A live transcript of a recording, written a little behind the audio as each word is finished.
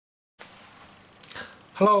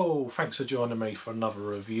Hello, thanks for joining me for another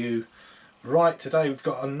review. Right, today we've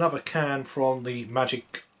got another can from the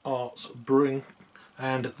Magic Arts Brewing,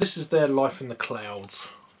 and this is their Life in the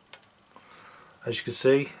Clouds. As you can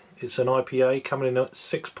see, it's an IPA coming in at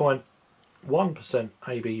 6.1%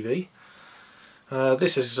 ABV.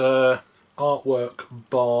 This is artwork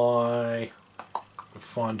by, I'll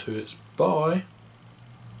find who it's by,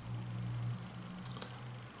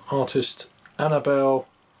 artist Annabelle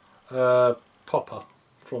Popper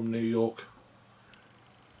from New York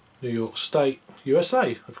State,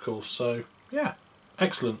 USA, of course. So yeah,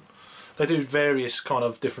 excellent. They do various kind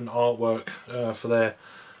of different artwork for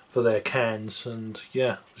their cans, and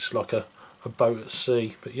yeah, it's like a boat at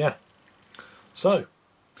sea. But yeah, so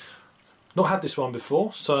not had this one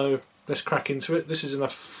before, so let's crack into it. This is in a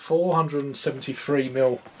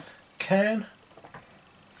 473ml can.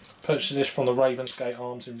 Purchased this from the Ravensgate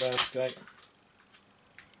Arms in Ramsgate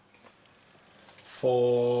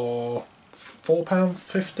for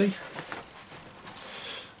 £4.50.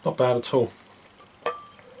 Not bad at all.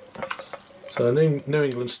 So New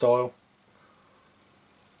England style.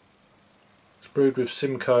 It's brewed with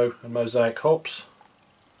Simcoe and Mosaic hops.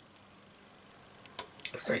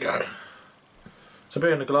 There we go. So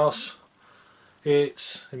beer in the glass.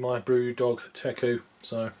 It's in my brew dog Teku.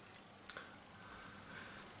 So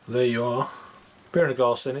there you are. Beer in the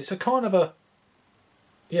glass. Then it's a kind of a,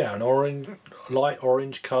 yeah, an orange, light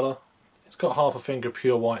orange colour. It's got half a finger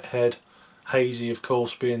pure white head. Hazy, of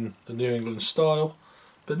course, being the New England style,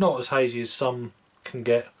 but not as hazy as some can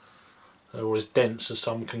get, or as dense as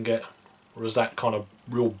some can get, or as that kind of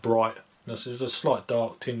real brightness. There's a slight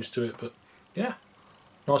dark tinge to it, but yeah,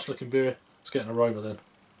 nice looking beer. Let's get an aroma then.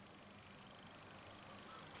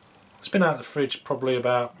 It's been out of the fridge probably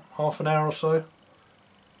about half an hour or so.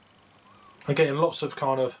 I'm getting lots of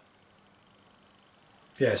kind of,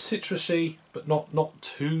 yeah, citrusy, but not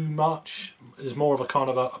too much. There's more of a kind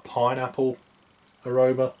of a pineapple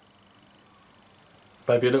aroma.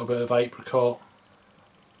 Maybe a little bit of apricot,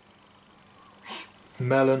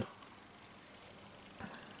 melon.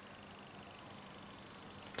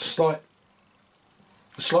 A slight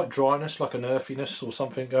dryness, like an earthiness or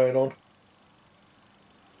something going on.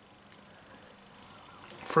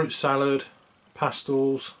 Fruit salad,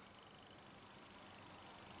 pastels.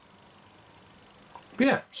 But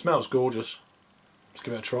yeah, smells gorgeous. Let's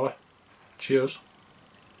give it a try. Cheers.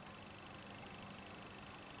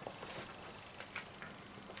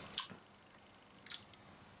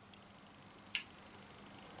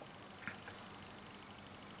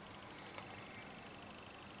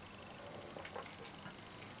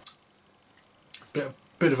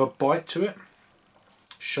 Bit of a bite to it.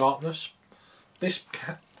 Sharpness. This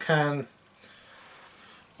can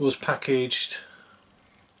was packaged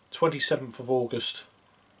 27th of August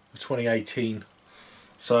of 2018,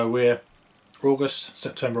 so we're August,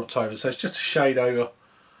 September, October, so it's just a shade over, a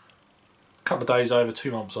couple of days over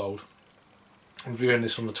 2 months old. I'm viewing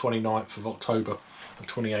this on the 29th of October of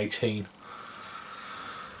 2018,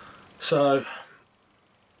 so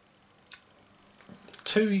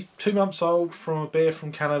two months old from a beer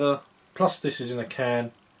from Canada, plus this is in a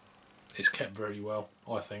can. It's kept very well,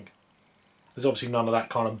 I think. There's obviously none of that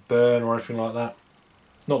kind of burn or anything like that.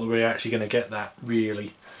 Not that we're actually going to get that,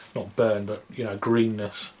 really. Not burn, but, you know,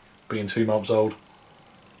 greenness, being 2 months old.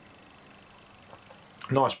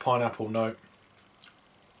 Nice pineapple note.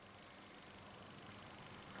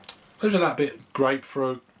 There's a that bit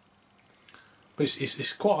grapefruit. But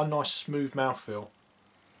it's quite a nice smooth mouthfeel.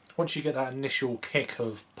 Once you get that initial kick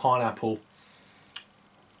of pineapple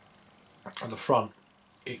at the front,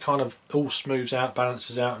 it kind of all smooths out,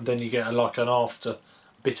 balances out, and then you get like an after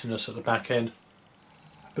bitterness at the back end.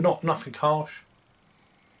 But nothing harsh.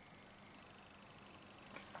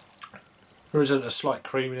 There is a slight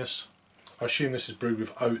creaminess. I assume this is brewed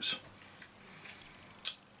with oats.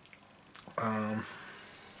 Let's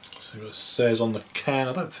see what it says on the can.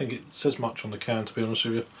 I don't think it says much on the can, to be honest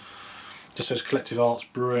with you. It just says Collective Arts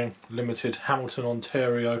Brewing Limited, Hamilton,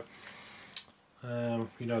 Ontario.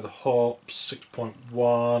 You know, the hops, 6.1,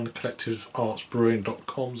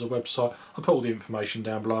 collectiveartsbrewing.com is the website. I'll put all the information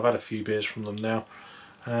down below. I've had a few beers from them now.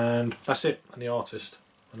 And that's it, and the artist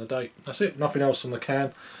and the date. That's it, nothing else on the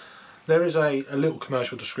can. There is a little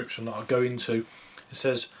commercial description that I'll go into. It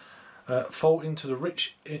says, fall into the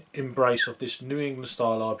rich embrace of this New England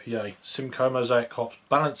style IPA. Simcoe Mosaic hops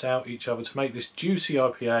balance out each other to make this juicy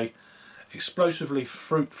IPA explosively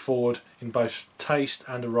fruit forward in both taste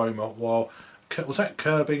and aroma, while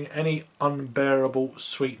curbing any unbearable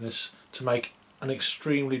sweetness to make an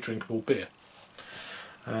extremely drinkable beer.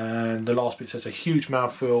 And the last bit says a huge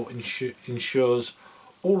mouthfeel ensures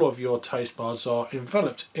all of your taste buds are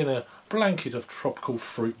enveloped in a blanket of tropical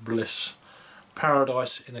fruit bliss.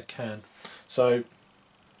 Paradise in a can. So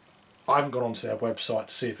I haven't gone onto their website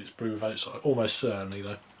to see if it's BoozeReviewsca, almost certainly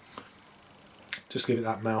though. Just give it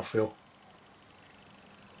that mouthfeel.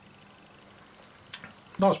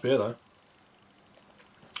 Nice beer though.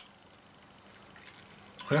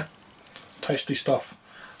 Yeah, tasty stuff.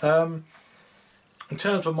 In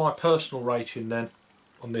terms of my personal rating then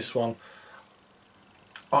on this one,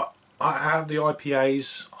 I have the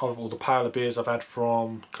IPAs of all the paler beers I've had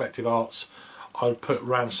from Collective Arts. I would put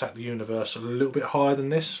Ransack the Universe a little bit higher than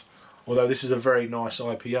this, although this is a very nice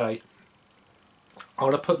IPA. I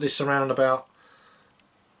would have put this around about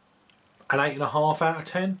an 8.5 out of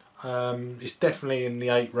 10. It's definitely in the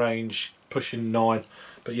 8 range, pushing 9,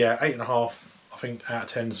 but yeah, 8.5 I think out of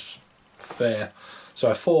 10 is fair. So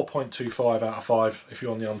 4.25 out of 5 if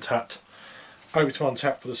you're on the Untapped. Over to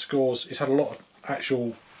Untapped for the scores. It's had a lot of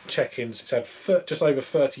actual check-ins. It's had just over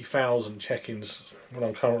 30,000 check-ins when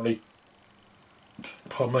I'm currently,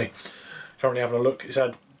 currently having a look. It's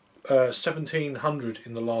had 1,700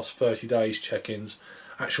 in the last 30 days check-ins.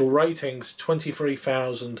 Actual ratings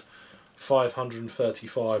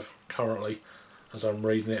 23,535 currently as I'm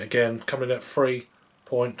reading it again, coming at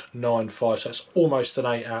 3.95, so that's almost an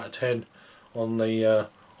 8 out of 10 on the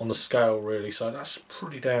scale really, so that's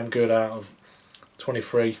pretty damn good out of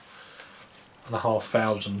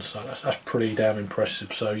 23,500, so that's pretty damn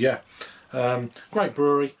impressive. So yeah, great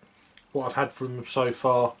brewery. What I've had from them so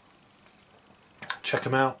far, check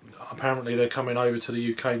them out. Apparently they're coming over to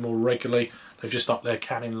the UK more regularly. They've just upped their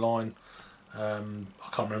canning line. I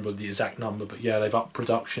can't remember the exact number, but yeah, they've upped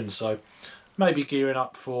production, so maybe gearing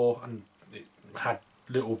up for, and it had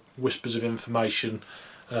little whispers of information,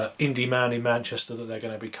 Indie Man in Manchester, that they're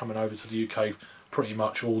going to be coming over to the UK pretty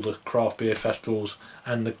much all the craft beer festivals,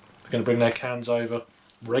 and they're going to bring their cans over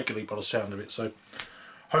regularly by the sound of it, so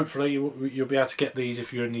hopefully you'll be able to get these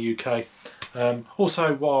if you're in the UK.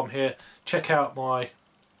 Also, while I'm here, check out my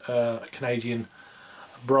Canadian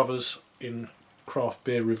brothers in craft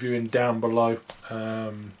beer reviewing down below.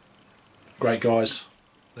 Great guys.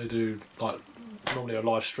 They do like normally a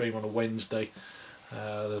live stream on a Wednesday,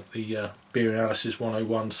 the Beer Analysis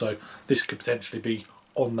 101, so this could potentially be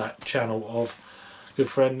on that channel of good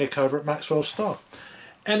friend Nick over at Maxwell Starr.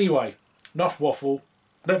 Anyway, enough waffle.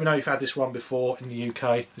 Let me know if you've had this one before in the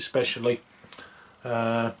UK especially.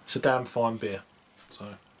 It's a damn fine beer. So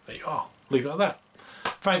there you are. Leave it at that.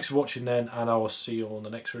 Thanks for watching then, and I will see you on the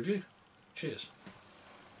next review. Cheers.